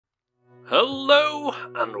Hello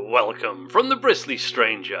and welcome from the Bristly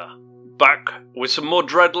Stranger. Back with some more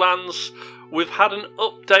Dreadlands. We've had an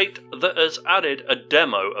update that has added a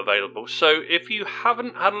demo available, so if you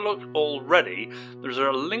haven't had a look already, there's a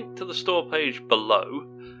link to the store page below.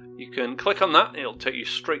 You can click on that, it'll take you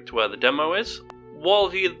straight to where the demo is.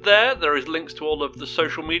 While you're there, there is links to all of the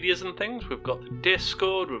social medias and things. We've got the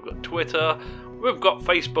Discord, we've got Twitter, we've got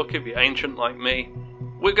Facebook if you're ancient like me.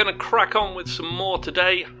 We're going to crack on with some more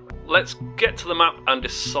today. Let's get to the map and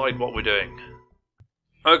decide what we're doing.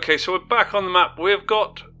 Okay, so we're back on the map. We've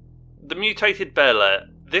got the mutated bear lair.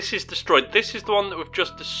 This is destroyed. This is the one that we've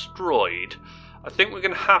just destroyed. I think we're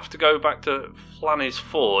going to have to go back to Flanny's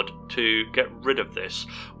Ford to get rid of this.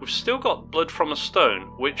 We've still got blood from a stone,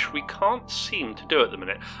 which we can't seem to do at the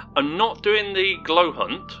minute. I'm not doing the glow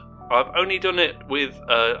hunt. I've only done it with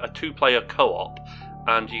a two-player co-op,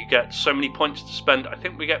 and you get so many points to spend. I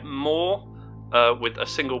think we get more with a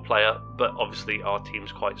single player, but obviously our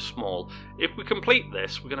team's quite small. If we complete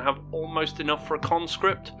this, we're going to have almost enough for a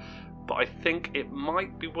conscript, but I think it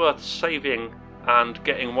might be worth saving and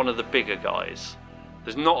getting one of the bigger guys.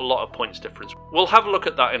 There's not a lot of points difference. We'll have a look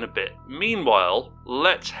at that in a bit. Meanwhile,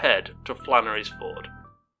 let's head to Flannery's Ford.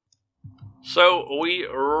 So we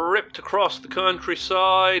ripped across the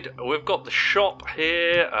countryside. We've got the shop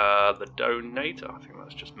here, the donator. I think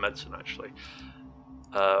that's just medicine actually.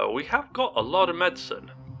 We have got a lot of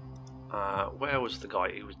medicine. Where was the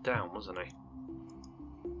guy? He was down, wasn't he?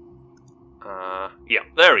 Yeah,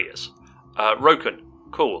 there he is. Roken.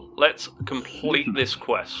 Cool. Let's complete this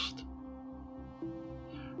quest.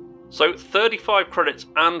 So, 35 credits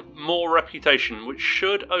and more reputation, which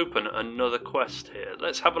should open another quest here.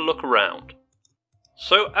 Let's have a look around.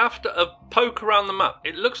 So, after a poke around the map,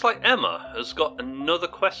 it looks like Emma has got another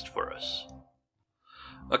quest for us.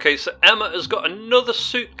 Okay, so Emma has got another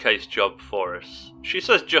suitcase job for us. She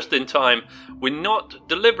says just in time, we're not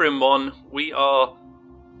delivering one, we are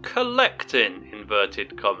collecting,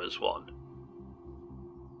 inverted commas, one.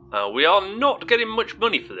 We are not getting much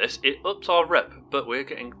money for this, it ups our rep, but we're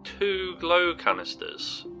getting 2 glow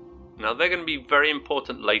canisters. Now they're going to be very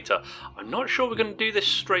important later. I'm not sure we're going to do this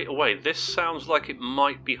straight away, this sounds like it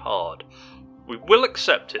might be hard. We will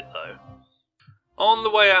accept it though. On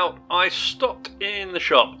the way out, I stopped in the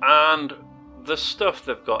shop, and the stuff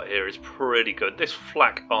they've got here is pretty good. This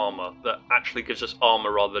flak armour that actually gives us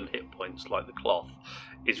armour rather than hit points like the cloth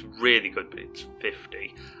is really good, but it's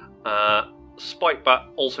 50. Spike bat,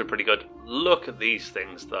 also pretty good. Look at these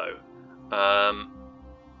things though.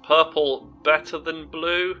 Purple better than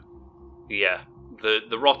blue? Yeah,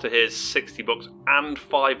 the rotter here is 60 bucks and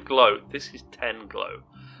 5 glow. This is 10 glow.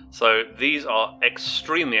 So these are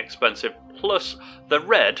extremely expensive, plus they're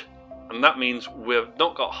red, and that means we've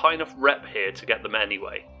not got high enough rep here to get them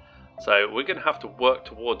anyway. So we're going to have to work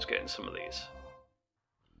towards getting some of these.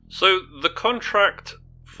 So the contract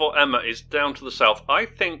for Emma is down to the south. I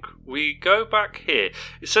think we go back here.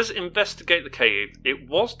 It says investigate the cave. It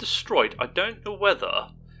was destroyed. I don't know whether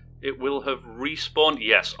it will have respawned.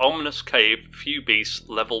 Yes, ominous cave, few beasts,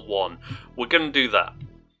 level 1. We're going to do that.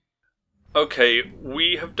 Okay,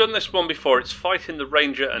 we have done this one before. It's fighting the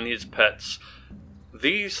ranger and his pets.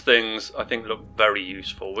 These things, I think, look very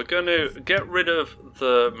useful. We're going to get rid of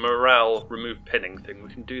the morale remove pinning thing.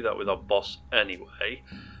 We can do that with our boss anyway.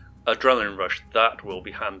 Adrenaline rush, that will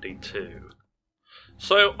be handy too.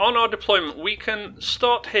 So, on our deployment, we can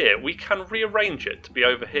start here. We can rearrange it to be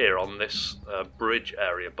over here on this bridge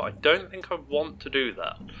area, but I don't think I want to do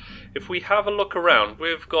that. If we have a look around,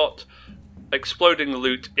 we've got exploding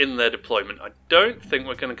loot in their deployment. I don't think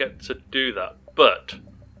we're going to get to do that, but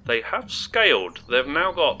they have scaled. They've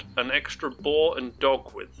now got an extra boar and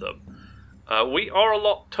dog with them. We are a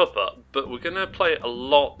lot tougher, but we're going to play it a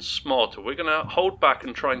lot smarter. We're going to hold back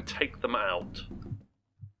and try and take them out.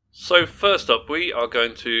 So first up, we are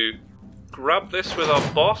going to grab this with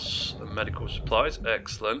our boss. Medical supplies,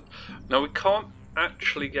 excellent. Now we can't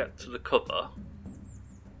actually get to the cover.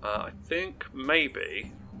 I think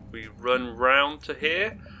maybe we run round to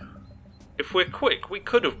here. If we're quick, we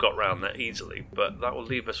could have got round there easily, but that will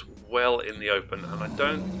leave us well in the open, and I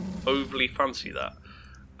don't overly fancy that.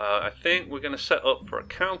 I think we're going to set up for a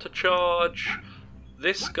counter charge.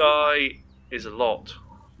 This guy is a lot.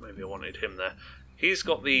 Maybe I wanted him there. He's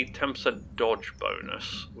got the 10% dodge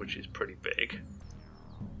bonus, which is pretty big.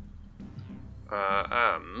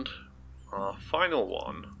 And our final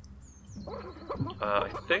one. I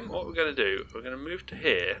think what we're going to do, we're going to move to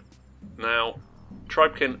here. Now,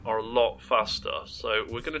 Tribekin are a lot faster, so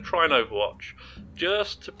we're going to try and overwatch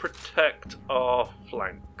just to protect our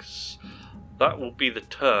flanks. That will be the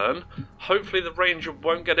turn. Hopefully the ranger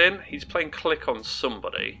won't get in. He's playing click on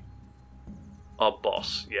somebody. our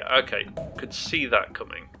boss. Yeah, okay. Could see that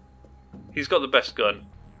coming. He's got the best gun.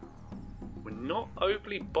 We're not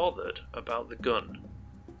overly bothered about the gun.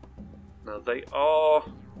 Now they are...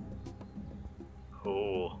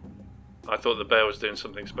 Oh, I thought the bear was doing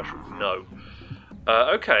something special. No.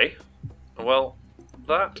 Okay. Well,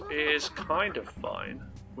 that is kind of fine.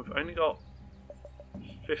 We've only got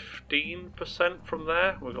 15% from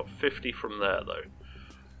there. We've got 50 from there, though.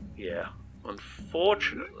 Yeah.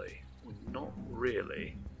 Unfortunately, we're not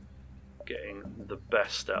really getting the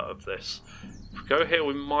best out of this. If we go here,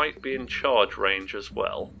 we might be in charge range as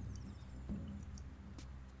well.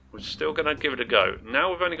 We're still going to give it a go. Now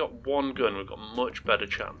we've only got one gun, we've got a much better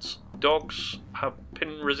chance. Dogs have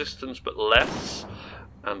pin resistance, but less,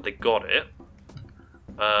 and they got it.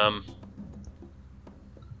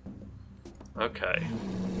 Okay.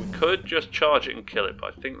 We could just charge it and kill it,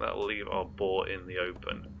 but I think that'll leave our boar in the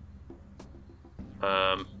open.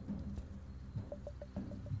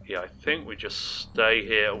 Yeah, I think we just stay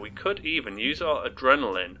here. We could even use our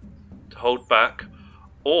adrenaline to hold back,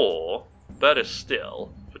 or, better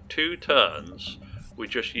still, for 2 turns, we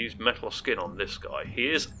just use metal skin on this guy. He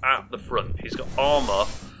is at the front. He's got armor,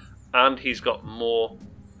 and he's got more...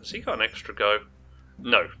 Has he got an extra go?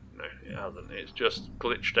 No, no, it hasn't. It's just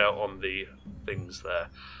glitched out on the things there.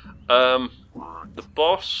 The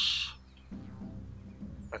boss...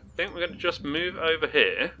 I think we're going to just move over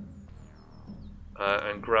here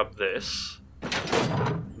and grab this.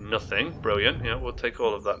 Nothing. Brilliant. Yeah, we'll take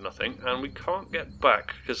all of that nothing. And we can't get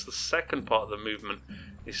back because the second part of the movement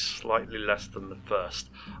is slightly less than the first.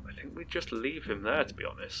 I think we just leave him there, to be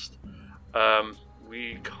honest.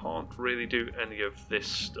 We can't really do any of this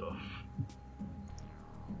stuff.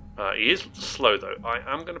 He is slow, though. I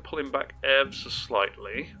am going to pull him back ever so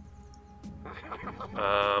slightly.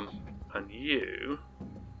 And you...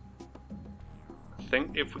 I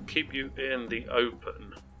think if we keep you in the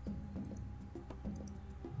open,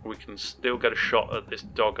 we can still get a shot at this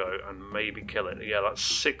doggo and maybe kill it. Yeah, that's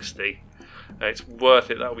 60. It's worth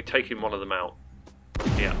it. That'll be taking one of them out.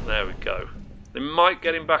 Yeah, there we go. They might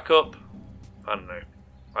get him back up. I don't know.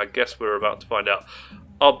 I guess we're about to find out.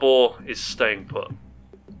 Our boar is staying put.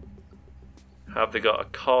 Have they got a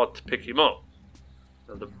card to pick him up?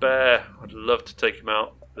 Now the bear, I'd love to take him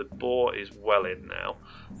out. The boar is well in now.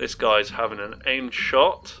 This guy's having an aimed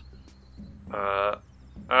shot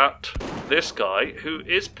at this guy, who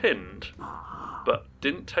is pinned, but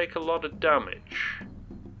didn't take a lot of damage.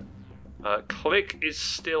 Click is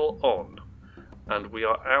still on, and we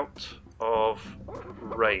are out of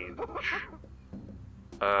range.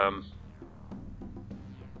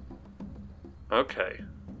 Okay.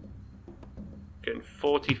 Getting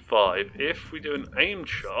 45. If we do an aimed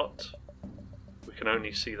shot, we can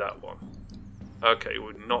only see that one. Okay,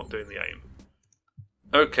 we're not doing the aim.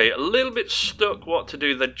 Okay, a little bit stuck what to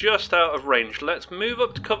do. They're just out of range. Let's move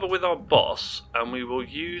up to cover with our boss, and we will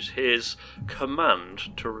use his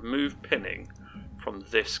command to remove pinning from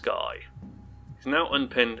this guy. He's now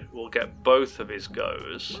unpinned. We'll get both of his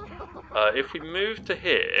goes. If we move to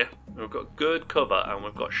here, we've got good cover and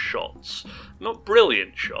we've got shots. Not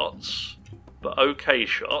brilliant shots, but okay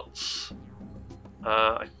shots.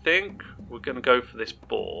 I think we're going to go for this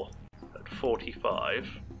boar at 45.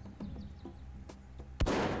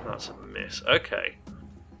 That's a miss. Okay.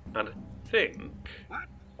 And I think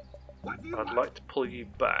I'd like to pull you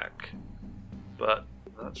back, but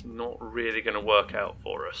that's not really going to work out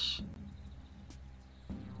for us.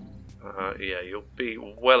 Yeah, you'll be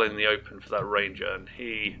well in the open for that ranger, and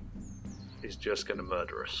he is just going to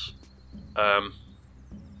murder us.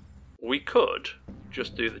 We could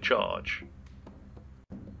just do the charge.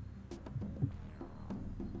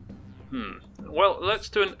 Well, let's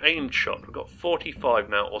do an aimed shot. We've got 45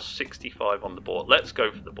 now, or 65 on the board. Let's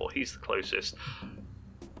go for the board. He's the closest.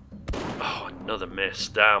 Oh, another miss.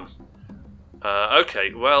 Damn.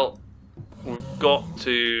 Okay, well, we've got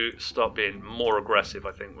to start being more aggressive,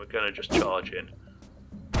 I think. We're going to just charge in.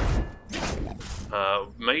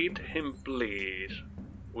 Made him bleed.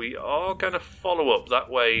 We are going to follow up. That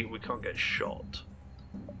way we can't get shot.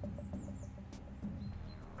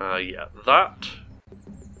 Yeah,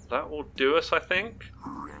 that will do us, I think.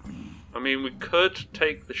 I mean, we could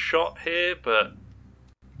take the shot here, but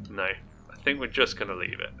no. I think we're just going to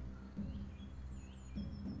leave it.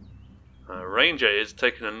 Ranger is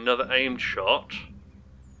taking another aimed shot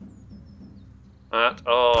at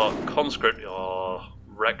our conscript. Oh,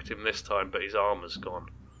 wrecked him this time, but his armor's gone.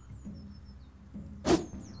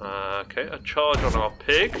 Okay, a charge on our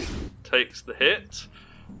pig. Takes the hit.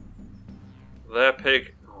 Their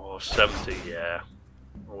pig. Oh, 70, yeah.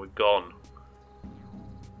 Oh, we're gone.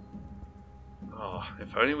 Oh,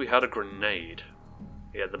 if only we had a grenade.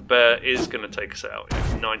 Yeah, the bear is going to take us out.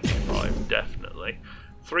 Yeah, 95, definitely.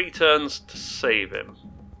 3 turns to save him.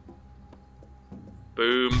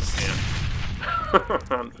 Boom. Yeah. I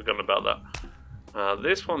hadn't forgotten about that.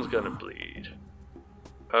 This one's going to bleed.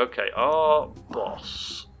 Okay, our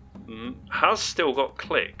boss has still got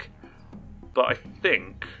click, but I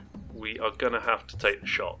think we are going to have to take the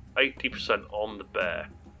shot. 80% on the bear.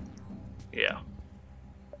 Yeah.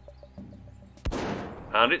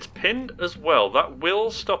 And it's pinned as well. That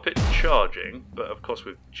will stop it charging, but of course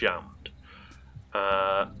we've jammed.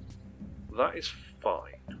 That is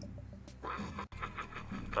fine.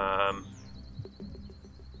 I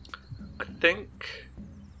think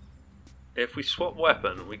if we swap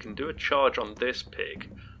weapon, we can do a charge on this pig.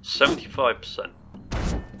 75%.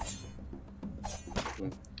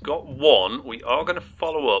 Got one. We are going to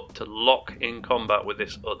follow up to lock in combat with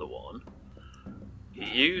this other one.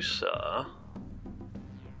 You, sir,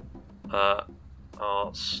 are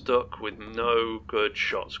stuck with no good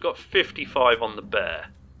shots. We've got 55 on the bear.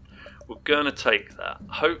 We're going to take that.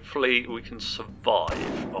 Hopefully we can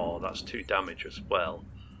survive. Oh, that's 2 damage as well.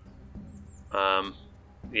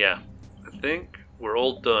 Yeah, I think we're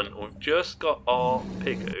all done. We've just got our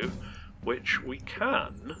Pigu, which we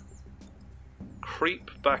can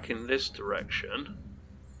creep back in this direction.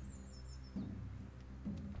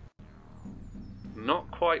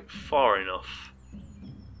 Not quite far enough.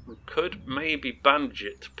 We could maybe bandage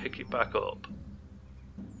it to pick it back up.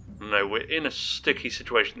 No, we're in a sticky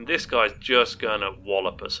situation. This guy's just going to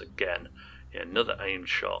wallop us again. Yeah, another aimed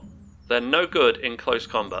shot. They're no good in close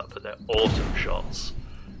combat, but they're awesome shots.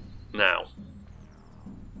 Now.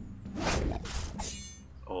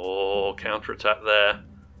 Oh, counterattack there.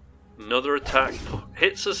 Another attack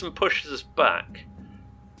hits us and pushes us back.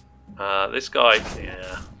 This guy,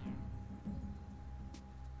 yeah.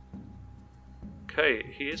 Okay,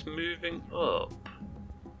 he is moving up.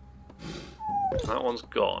 That one's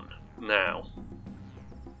gone. Now.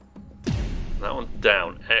 That one's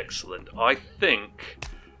down. Excellent. I think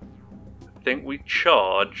we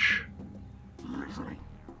charge.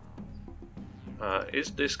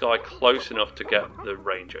 Is this guy close enough to get the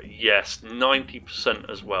ranger? Yes, 90%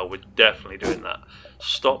 as well. We're definitely doing that.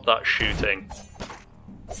 Stop that shooting.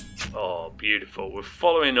 Oh, beautiful. We're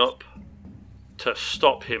following up to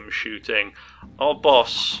stop him shooting. Our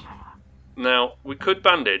boss. Now, we could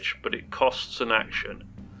bandage, but it costs an action.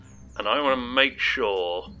 And I want to make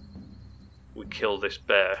sure we kill this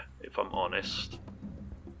bear, if I'm honest.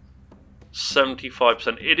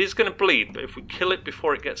 75%. It is going to bleed, but if we kill it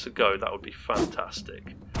before it gets a go, that would be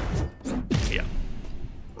fantastic. Yeah.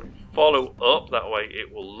 We follow up, that way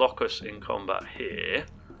it will lock us in combat here.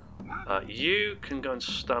 You can go and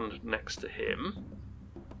stand next to him.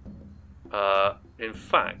 In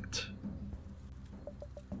fact,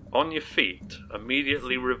 on your feet,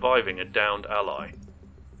 immediately reviving a downed ally.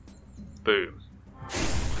 Boom.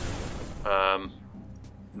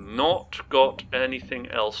 Not got anything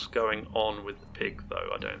else going on with the pig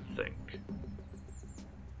though, I don't think.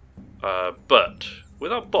 But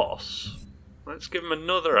with our boss, let's give him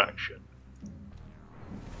another action.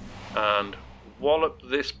 And wallop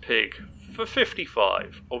this pig for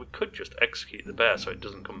 55. Or we could just execute the bear so it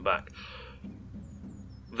doesn't come back.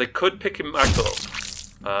 They could pick him back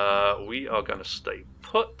up. We are going to stay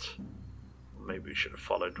put. Maybe we should have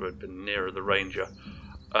followed, we'd been nearer the ranger.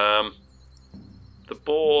 The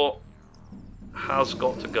boar has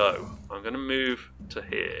got to go. I'm going to move to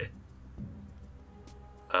here.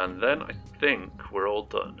 And then I think we're all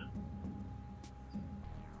done.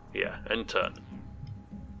 Yeah, end turn.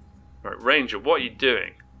 Right, ranger, what are you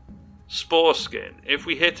doing? Spore skin. If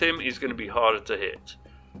we hit him, he's going to be harder to hit.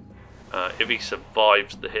 If he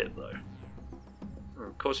survives the hit, though. And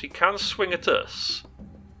of course, he can swing at us.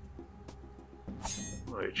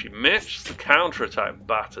 Which he missed. The counterattack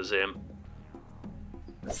batters him.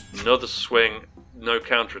 Another swing. No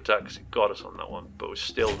counterattack because he got us on that one. But we're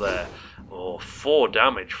still there. Oh, 4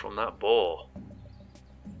 damage from that boar.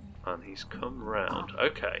 And he's come round.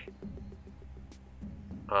 Okay.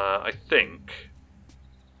 I think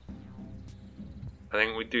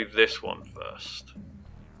we do this one first.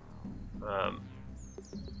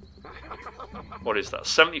 What is that?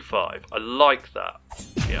 75. I like that.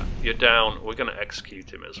 Yeah, you're down. We're going to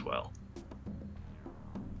execute him as well.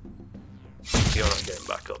 You're not getting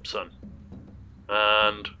back up, son.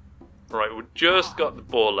 And right, we've just got the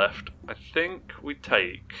boar left. I think we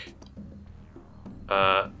take.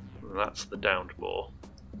 That's the downed boar.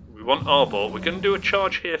 We want our boar. We're going to do a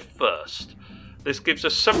charge here first. This gives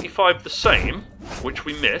us 75 the same, which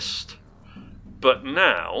we missed. But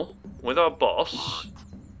now, with our boss,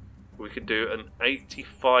 we could do an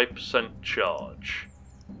 85% charge.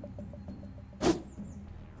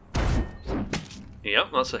 Yep,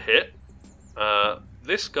 that's a hit.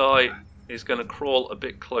 This guy is going to crawl a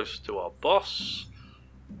bit closer to our boss.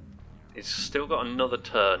 He's still got another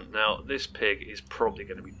turn. Now, this pig is probably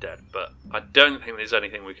going to be dead, but I don't think there's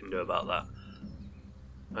anything we can do about that.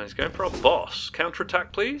 And he's going for our boss.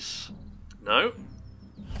 Counterattack, please. No.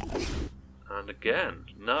 And again,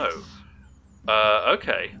 no.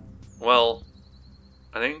 Okay. Well,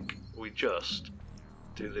 I think we just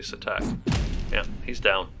do this attack. Yeah, he's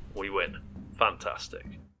down. We win. Fantastic.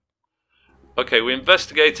 Okay, we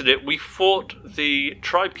investigated it. We fought the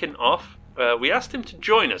tribekin off. We asked him to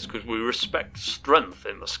join us because we respect strength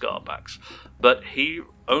in the Scarbacks, but he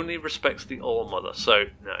only respects the All-Mother, so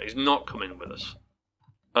no, he's not coming with us.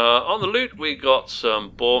 On the loot we got some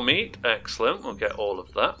boar meat, excellent, we'll get all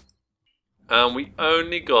of that. And we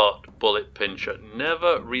only got bullet pincher,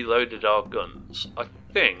 never reloaded our guns. I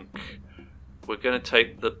think we're going to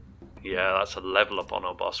take the... yeah, that's a level up on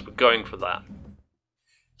our boss, we're going for that.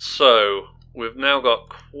 So... we've now got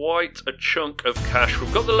quite a chunk of cash.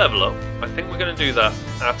 We've got the level up. I think we're going to do that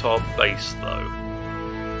at our base, though,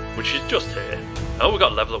 which is just here. Oh, we've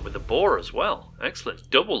got level up with the boar as well. Excellent.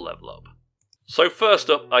 Double level up. So first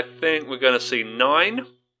up, I think we're going to see 9.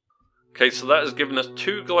 Okay, so that has given us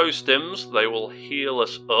 2 glow stims. They will heal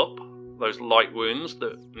us up. Those light wounds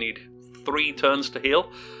that need 3 turns to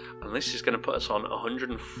heal. And this is going to put us on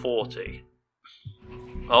 140.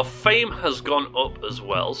 Our fame has gone up as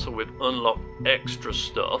well, so we've unlocked extra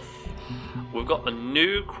stuff. We've got a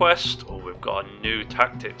new quest, or we've got a new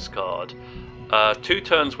tactics card. 2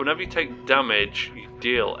 turns, whenever you take damage, you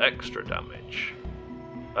deal extra damage.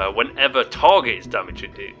 Whenever target is damaged,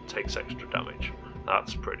 it takes extra damage.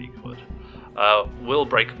 That's pretty good. Will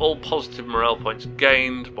break all positive morale points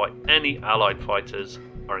gained by any allied fighters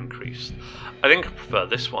are increased. I think I prefer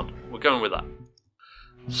this one. We're going with that.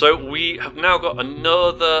 So we have now got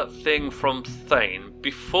another thing from Thane.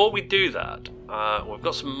 Before we do that, we've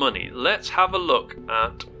got some money. Let's have a look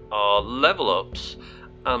at our level ups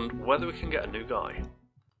and whether we can get a new guy.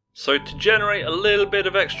 So to generate a little bit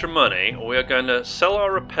of extra money, we are going to sell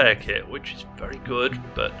our repair kit, which is very good,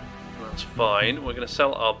 but that's fine. We're going to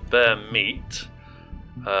sell our bear meat.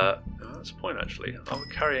 That's a point actually. Are we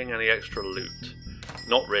carrying any extra loot?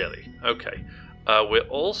 Not really. Okay. We're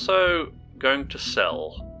also going to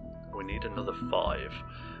sell, we need another 5.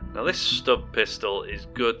 Now this stub pistol is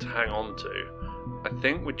good to hang on to. I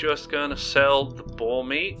think we're just going to sell the boar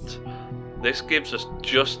meat. This gives us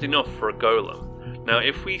just enough for a golem. Now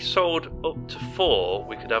if we sold up to 4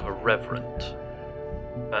 we could have a reverend,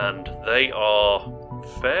 and they are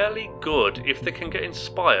fairly good. If they can get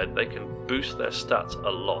inspired they can boost their stats a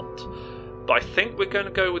lot, but I think we're going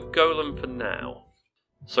to go with golem for now.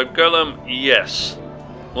 So golem, yes.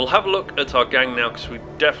 We'll have a look at our gang now because we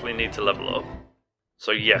definitely need to level up.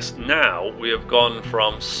 So yes, now we have gone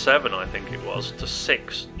from 7, I think it was, to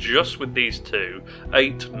 6 just with these 2.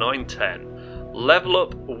 8, 9, 10. Level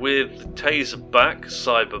up with Taser back,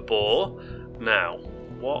 Cyber Boar. Now,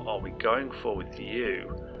 what are we going for with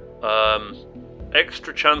you?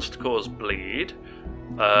 Extra chance to cause bleed.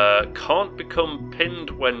 Can't become pinned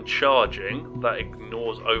when charging, that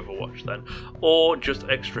ignores Overwatch then, or just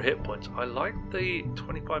extra hit points. I like the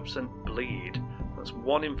 25% bleed, that's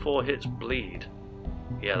 1 in 4 hits bleed.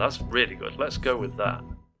 Yeah, that's really good, let's go with that.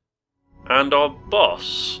 And our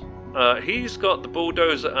boss, he's got the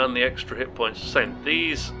bulldozer and the extra hit points the same.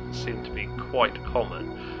 These seem to be quite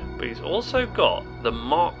common, but he's also got the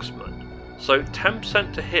marksman, so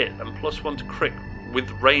 10% to hit and +1 to crit with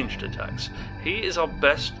ranged attacks. He is our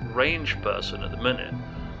best range person at the minute.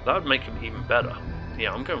 That would make him even better.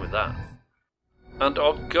 Yeah, I'm going with that. And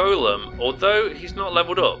our golem, although he's not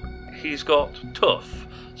leveled up, he's got tough,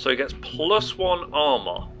 so he gets +1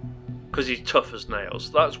 armor because he's tough as nails.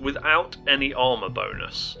 That's without any armor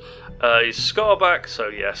bonus. He's Scarback, so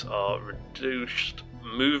yes, our reduced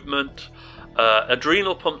movement.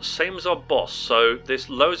 Adrenal pump, same as our boss, so this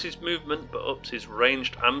lowers his movement but ups his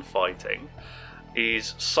ranged and fighting.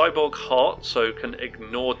 He's Cyborg Heart, so can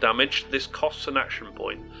ignore damage. This costs an action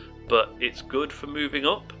point, but it's good for moving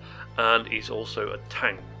up, and he's also a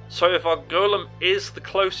tank. So if our golem is the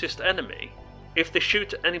closest enemy, if they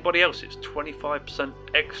shoot at anybody else, it's 25%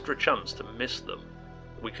 extra chance to miss them.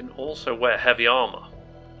 We can also wear heavy armor.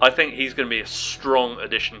 I think he's going to be a strong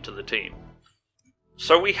addition to the team.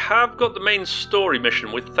 So we have got the main story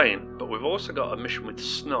mission with Thane, but we've also got a mission with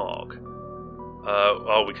Snarg.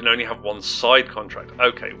 Oh, we can only have 1 side contract.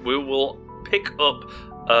 Okay, we will pick up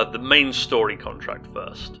the main story contract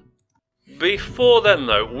first. Before then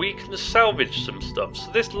though, we can salvage some stuff.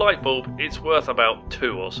 So this light bulb, it's worth about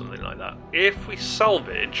 2 or something like that. If we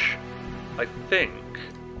salvage, I think,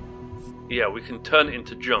 yeah, we can turn it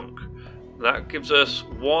into junk. That gives us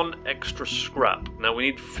 1 extra scrap. Now we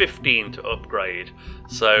need 15 to upgrade,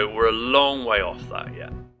 so we're a long way off that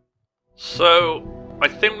yet. So I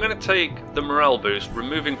think we're going to take the morale boost,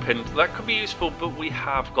 removing pins. That could be useful, but we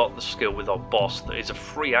have got the skill with our boss that is a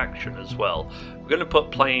free action as well. We're going to put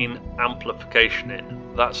plain amplification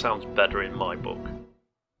in. That sounds better in my book.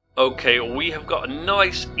 Okay, we have got a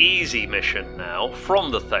nice easy mission now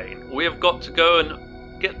from the Thane. We have got to go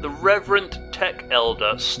and get the Reverend Tech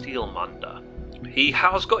Elder Steelmander. He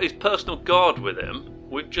has got his personal guard with him.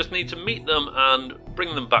 We just need to meet them and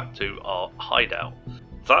bring them back to our hideout.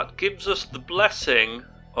 That gives us the blessing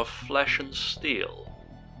of flesh and steel.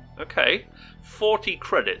 Okay, 40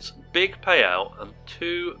 credits, big payout, and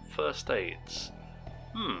 2 first aids.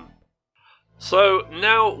 So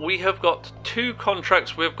now we have got 2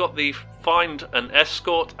 contracts. We've got the find an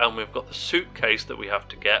escort, and we've got the suitcase that we have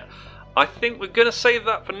to get. I think we're going to save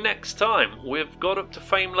that for next time. We've got up to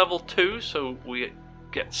fame level 2, so we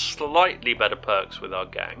get slightly better perks with our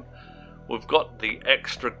gang. We've got the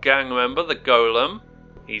extra gang member, the Golem.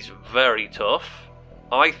 He's very tough.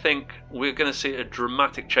 I think we're going to see a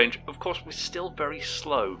dramatic change. Of course, we're still very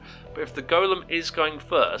slow, but if the Golem is going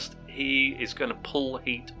first, he is going to pull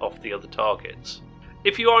heat off the other targets.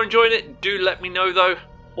 If you are enjoying it, do let me know though.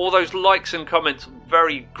 All those likes and comments,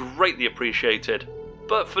 very greatly appreciated.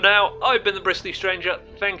 But for now, I've been the Bristly Stranger.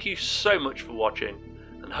 Thank you so much for watching,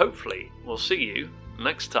 and hopefully we'll see you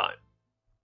next time.